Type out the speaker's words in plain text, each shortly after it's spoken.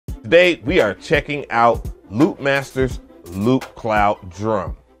today we are checking out Loopmaster's Loopcloud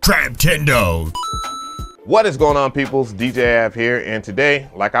Drum. Traptendo. What is going on, peoples? DJ Av here, and today,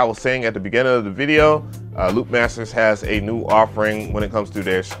 like I was saying at the beginning of the video, Loopmasters has a new offering when it comes to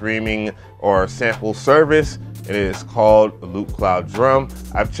their streaming or sample service. It is called Loopcloud Drum.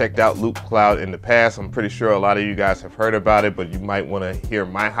 I've checked out Loopcloud in the past. I'm pretty sure a lot of you guys have heard about it, but you might want to hear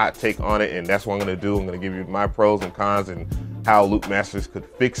my hot take on it, and that's what I'm going to do. I'm going to give you my pros and cons and how Loopmasters could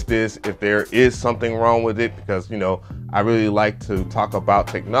fix this if there is something wrong with it, because, you know, I really like to talk about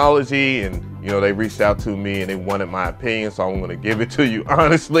technology, and, you know, they reached out to me and they wanted my opinion, so I'm going to give it to you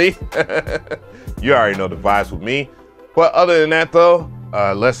honestly. You already know the vibes with me. But other than that, though,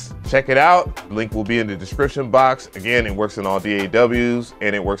 let's check it out. The link will be in the description box. Again, it works in all DAWs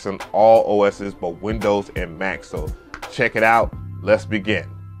and it works on all OSs, both Windows and Mac. So check it out. Let's begin.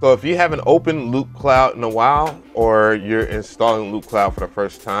 So if you haven't opened Loopcloud in a while, or you're installing Loopcloud for the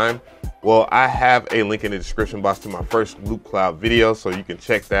first time, well, I have a link in the description box to my first Loopcloud video, so you can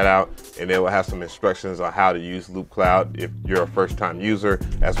check that out, and it will have some instructions on how to use Loopcloud if you're a first-time user,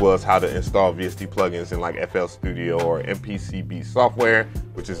 as well as how to install VST plugins in like FL Studio or MPC Beats software,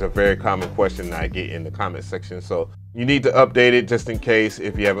 which is a very common question that I get in the comment section. So you need to update it just in case.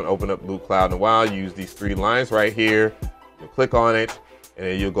 If you haven't opened up Loopcloud in a while, use these three lines right here. You click on it, and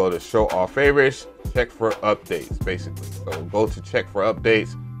then you'll go to show all favorites, check for updates, basically. So go to check for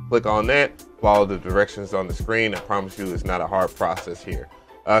updates, click on that, follow the directions on the screen. I promise you it's not a hard process here.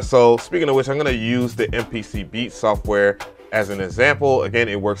 So speaking of which, I'm gonna use the MPC Beats software as an example. Again,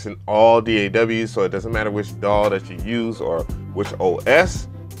 it works in all DAWs, so it doesn't matter which DAW that you use or which OS,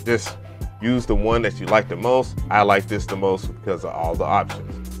 just use the one that you like the most. I like this the most because of all the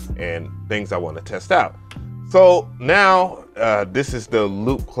options and things I wanna test out. So now this is the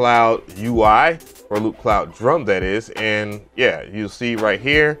Loopcloud UI, or Loopcloud Drum that is, and yeah, you'll see right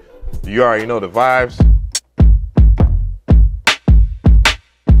here, you already know the vibes.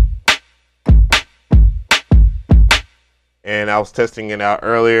 And I was testing it out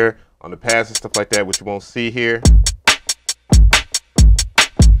earlier on the pads and stuff like that, which you won't see here.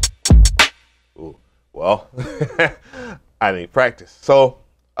 Ooh, well, I need practice. So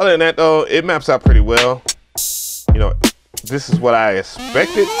other than that though, it maps out pretty well. You know, this is what I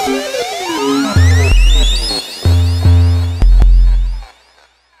expected.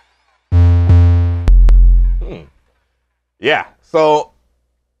 Yeah, so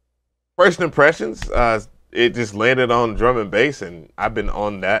first impressions, it just landed on drum and bass, and I've been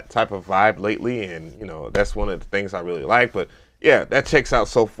on that type of vibe lately, and you know, that's one of the things I really like. But yeah, that checks out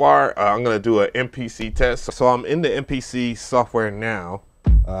so far. I'm gonna do an MPC test. So I'm in the MPC software now.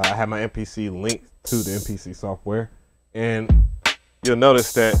 I have my MPC linked to the MPC software, and you'll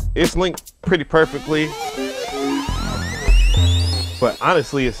notice that it's linked pretty perfectly, but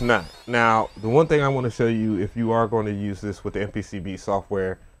honestly it's not. Now, the one thing I want to show you, if you are going to use this with the MPC Beats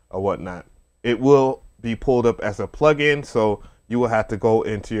software or whatnot, it will be pulled up as a plugin, so you will have to go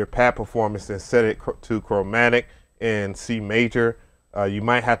into your pad performance and set it to chromatic and C major. You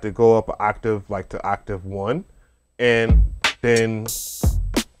might have to go up an octave, like to octave 1, and then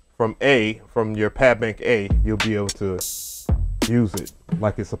from your pad bank A, you'll be able to use it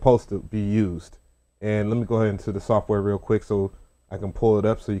like it's supposed to be used. And let me go ahead into the software real quick so I can pull it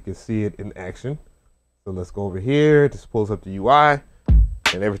up so you can see it in action. So let's go over here. This pulls up the UI,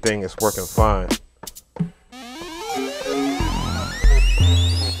 and everything is working fine.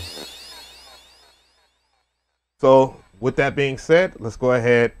 So with that being said, let's go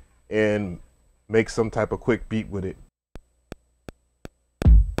ahead and make some type of quick beat with it.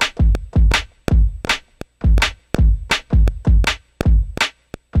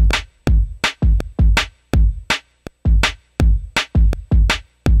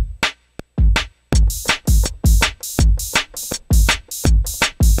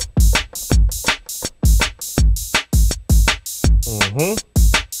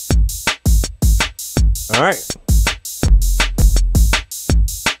 All right.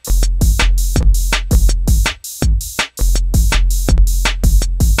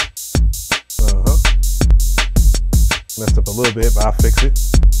 Messed up a little bit, but I'll fix it.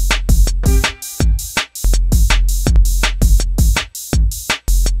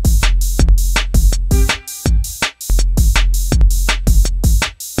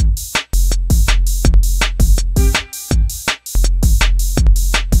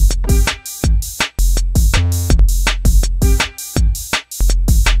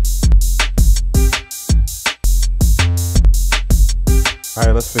 All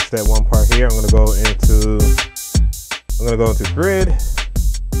right, let's fix that one part here. I'm gonna go into grid.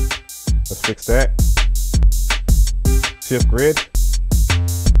 Let's fix that. Shift grid.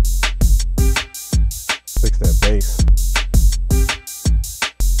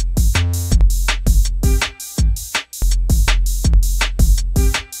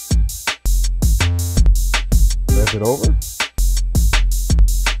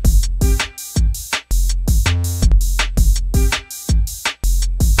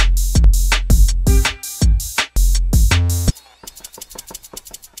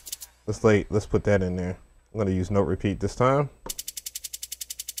 slate. Let's put that in there. I'm going to use note repeat this time.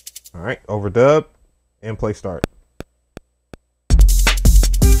 All right, overdub and play start.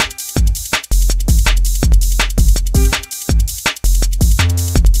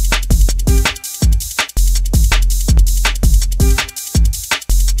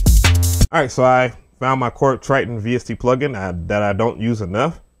 All right, so I found my Korg Triton VST plugin that I don't use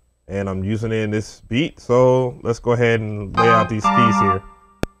enough, and I'm using it in this beat. So let's go ahead and lay out these keys here.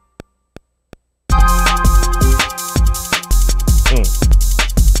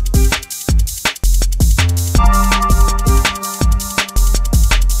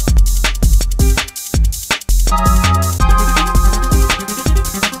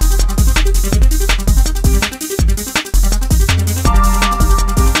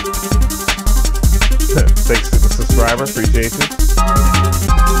 Thanks to the subscriber, appreciate you.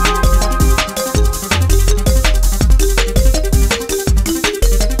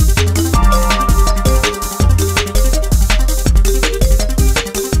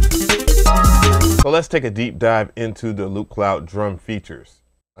 So let's take a deep dive into the Loopcloud drum features.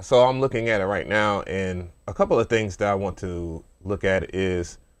 So I'm looking at it right now, and a couple of things that I want to look at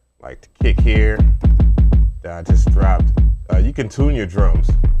is like the kick here that I just dropped. You can tune your drums,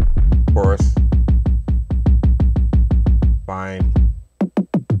 chorus, fine.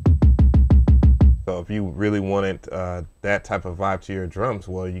 So if you really wanted that type of vibe to your drums,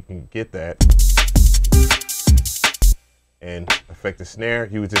 well, you can get that. And affect the snare,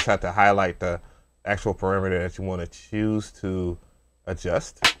 you would just have to highlight the actual parameter that you want to choose to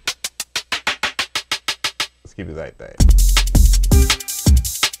adjust. Let's keep it like that.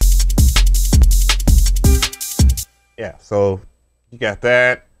 Yeah, so you got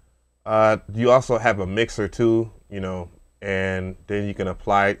that. You also have a mixer too, you know, and then you can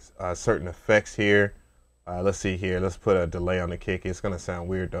apply certain effects here. Let's see here. Let's put a delay on the kick. It's gonna sound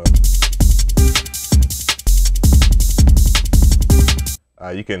weird though.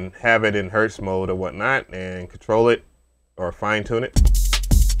 You can have it in Hertz mode or whatnot and control it or fine tune it.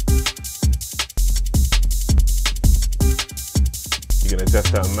 You can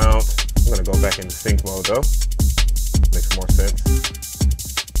adjust the amount. I'm gonna go back into sync mode though. Makes more sense.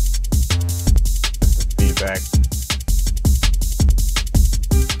 Just the feedback.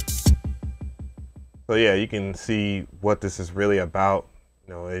 So yeah, you can see what this is really about.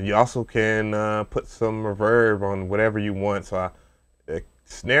 You know, and you also can put some reverb on whatever you want. So the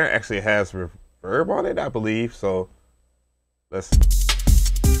snare actually has reverb on it, I believe. So let's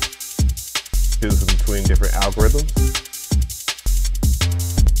choose between different algorithms.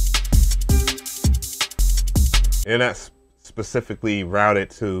 And that's specifically routed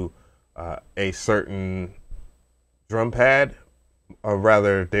to a certain drum pad, or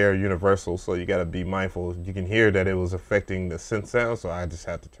rather they're universal, so you got to be mindful. You can hear that it was affecting the synth sound, so I just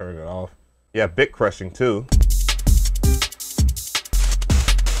had to turn it off. Yeah, bit crushing too.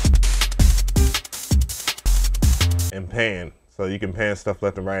 And pan, so you can pan stuff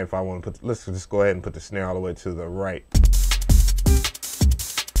left and right. If I want to put, let's just go ahead and put the snare all the way to the right.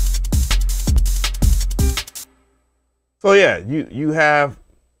 So yeah, you have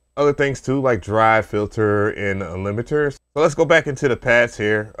other things too, like drive, filter, and a limiter. So let's go back into the pads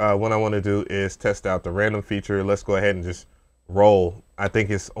here. What I want to do is test out the random feature. Let's go ahead and just roll. I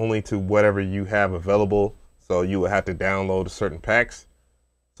think it's only to whatever you have available, so you will have to download certain packs.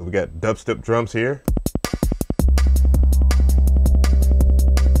 So we got dubstep drums here.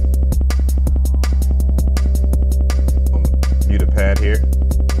 Mute a pad here.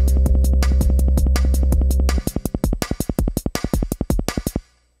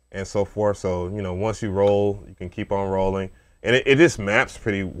 And so forth. So, you know, once you roll, you can keep on rolling, and it just maps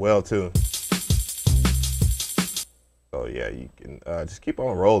pretty well too. So yeah, you can just keep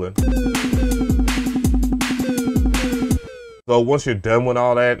on rolling. So once you're done with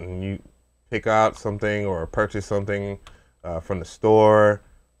all that and you pick out something or purchase something from the store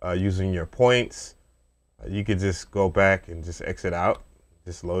using your points, you could just go back and just exit out,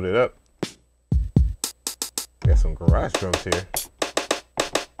 just load it up. Got some garage drums here.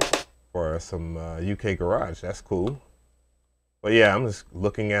 For some UK garage, that's cool. But yeah, I'm just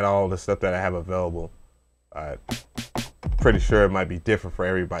looking at all the stuff that I have available. Pretty sure it might be different for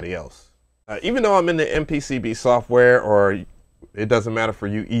everybody else. Even though I'm in the MPC Beats software, or it doesn't matter for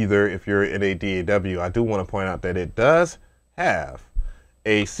you either if you're in a DAW, I do want to point out that it does have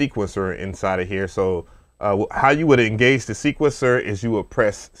a sequencer inside of here. So how you would engage the sequencer is you would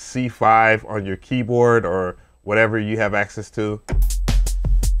press C5 on your keyboard or whatever you have access to,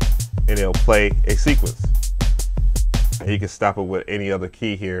 and it'll play a sequence. And you can stop it with any other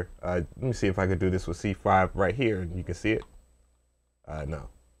key here. Let me see if I could do this with C5 right here, and you can see it. No.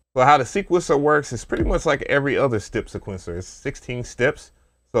 So how the sequencer works is pretty much like every other step sequencer. It's 16 steps.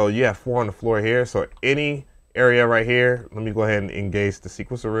 So you have 4 on the floor here. So any area right here, let me go ahead and engage the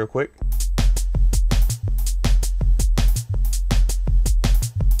sequencer real quick.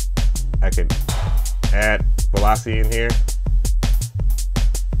 I can add velocity in here.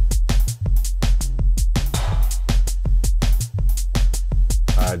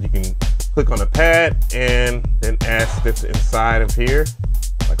 You can click on the pad and then add steps inside of here.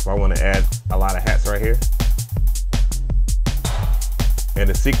 Like if I want to add a lot of hats right here. And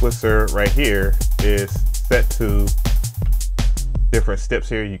the sequencer right here is set to different steps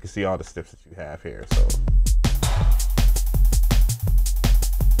here. You can see all the steps that you have here.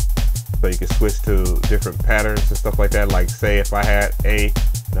 So you can switch to different patterns and stuff like that. Like say if I had A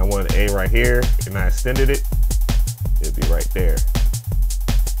and I wanted A right here and I extended it, it'd be right there.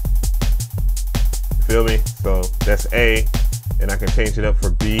 Feel me? So that's A, and I can change it up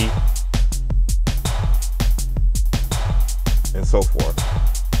for B, and so forth.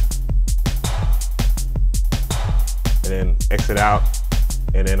 And then exit out,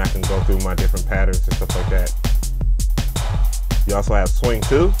 and then I can go through my different patterns and stuff like that. You also have swing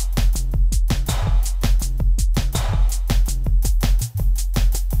too.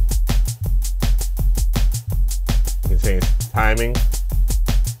 You can change timing,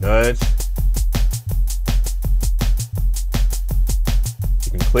 nudge.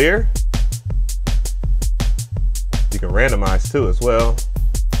 You can clear. You can randomize too as well.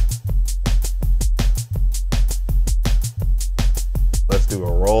 Let's do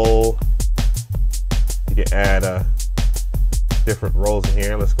a roll. You can add different rolls in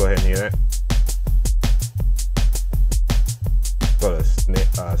here. Let's go ahead and hear that. Go to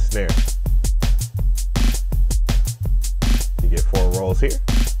snare. You get 4 rolls here.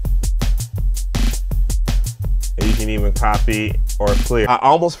 And you can even copy or clear. I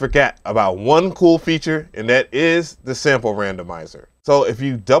almost forgot about one cool feature, and that is the sample randomizer. So if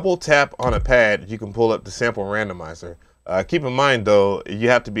you double tap on a pad, you can pull up the sample randomizer. Keep in mind though, you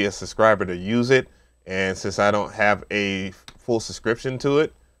have to be a subscriber to use it. And since I don't have a full subscription to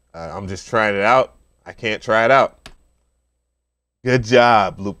it, I'm just trying it out. I can't try it out. Good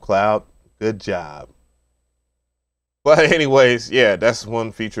job, Loopcloud. Good job. But anyways, yeah, that's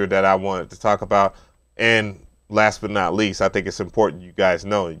one feature that I wanted to talk about. And last but not least, I think it's important you guys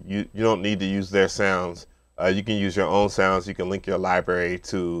know you don't need to use their sounds. You can use your own sounds. You can link your library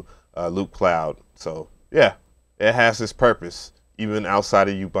to Loopcloud. So yeah, it has its purpose even outside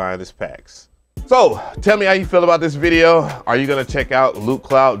of you buying its packs. So tell me how you feel about this video. Are you gonna check out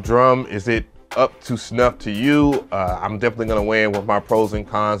Loopcloud Drum? Is it up to snuff to you? I'm definitely gonna weigh in with my pros and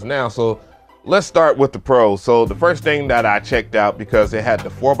cons now. So let's start with the pros. So the first thing that I checked out, because it had the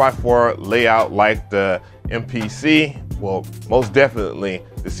 4x4 layout like the MPC, well, most definitely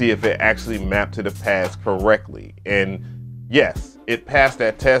to see if it actually mapped to the pads correctly. And yes, it passed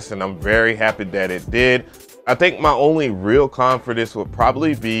that test, and I'm very happy that it did. I think my only real con for this would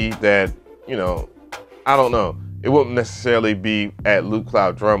probably be that, you know, I don't know, it wouldn't necessarily be at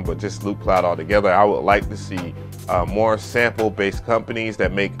Loopcloud Drum, but just Loopcloud altogether. I would like to see more sample-based companies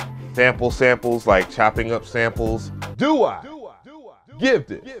that make samples, like chopping up samples. Do I give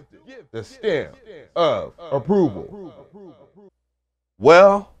this the stamp of approval?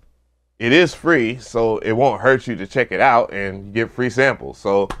 Well, it is free, so it won't hurt you to check it out and you get free samples.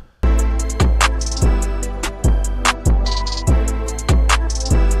 So